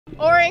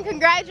Oren,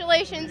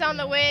 congratulations on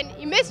the win.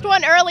 You missed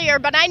one earlier,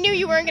 but I knew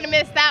you weren't going to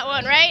miss that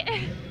one,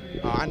 right?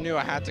 I knew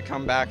I had to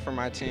come back for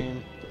my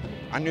team.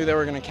 I knew they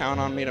were going to count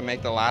on me to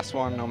make the last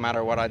one no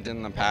matter what I did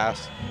in the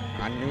past.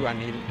 I knew I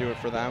needed to do it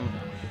for them.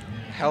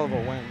 Hell of a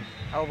win.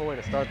 Hell of a way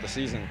to start the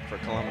season for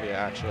Columbia,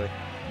 actually.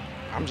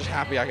 I'm just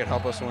happy I could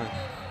help us win.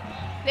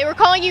 They were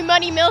calling you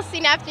Money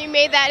Milstein after you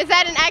made that. Is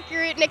that an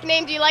accurate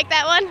nickname? Do you like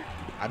that one?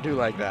 I do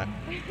like that.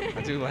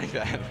 I do like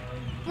that.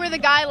 You were the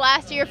guy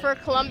last year for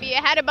Columbia,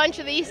 had a bunch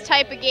of these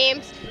type of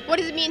games. What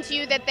does it mean to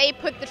you that they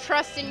put the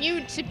trust in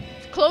you to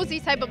close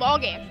these type of ball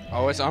games?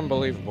 Oh, it's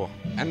unbelievable.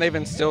 And they've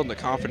instilled the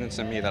confidence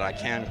in me that I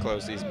can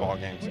close these ball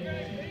games.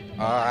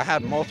 I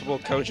had multiple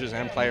coaches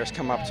and players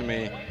come up to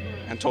me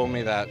and told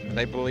me that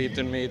they believed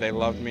in me, they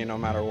loved me no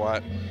matter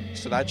what.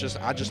 So I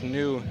just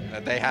knew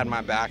that they had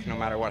my back no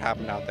matter what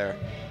happened out there.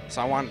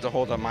 So I wanted to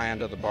hold up my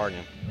end of the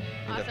bargain.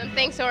 Awesome.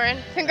 Thanks, Oren.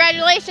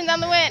 Congratulations on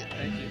the win.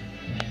 Thank you.